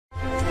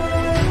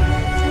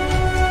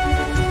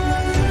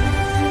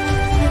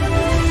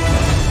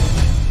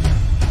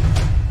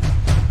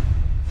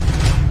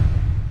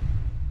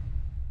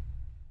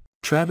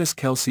Travis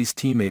Kelce's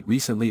teammate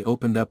recently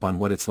opened up on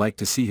what it's like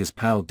to see his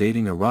pal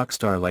dating a rock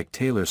star like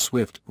Taylor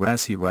Swift.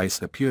 Rashee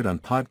Rice appeared on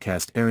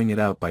podcast Airing It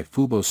Out by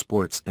Fubo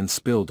Sports and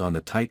spilled on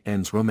the tight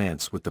end's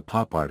romance with the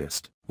pop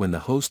artist. When the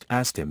host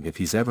asked him if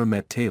he's ever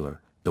met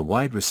Taylor, the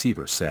wide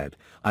receiver said,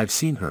 "I've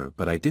seen her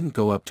but I didn't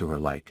go up to her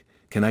like,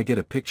 'Can I get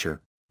a picture?'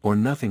 or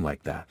nothing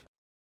like that."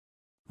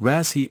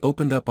 Rashee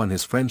opened up on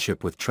his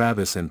friendship with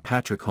Travis and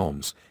Patrick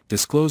Mahomes,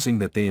 disclosing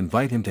that they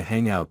invite him to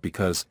hang out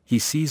because he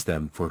sees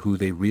them for who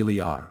they really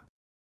are.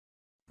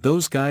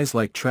 "Those guys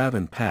like Trav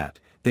and Pat,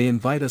 they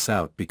invite us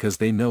out because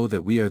they know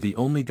that we are the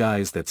only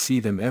guys that see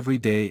them every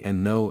day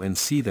and know and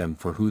see them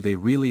for who they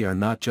really are,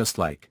 not just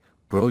like,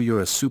 'Bro, you're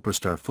a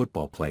superstar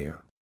football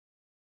player.'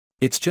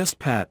 It's just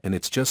Pat and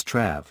it's just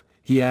Trav,"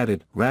 he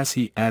added.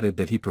 Rashee added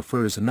that he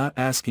prefers not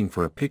asking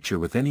for a picture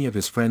with any of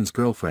his friends'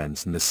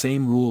 girlfriends, and the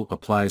same rule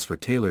applies for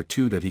Taylor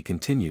too. That he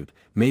continued,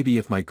 "Maybe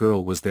if my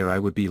girl was there I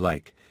would be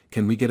like,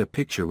 'Can we get a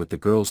picture with the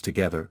girls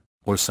together,'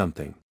 or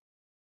something."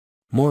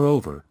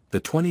 Moreover, the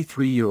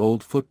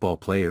 23-year-old football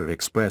player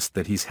expressed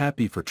that he's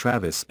happy for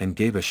Travis and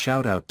gave a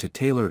shout-out to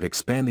Taylor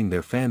expanding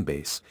their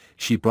fanbase.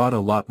 "She brought a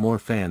lot more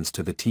fans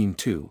to the team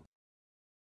too.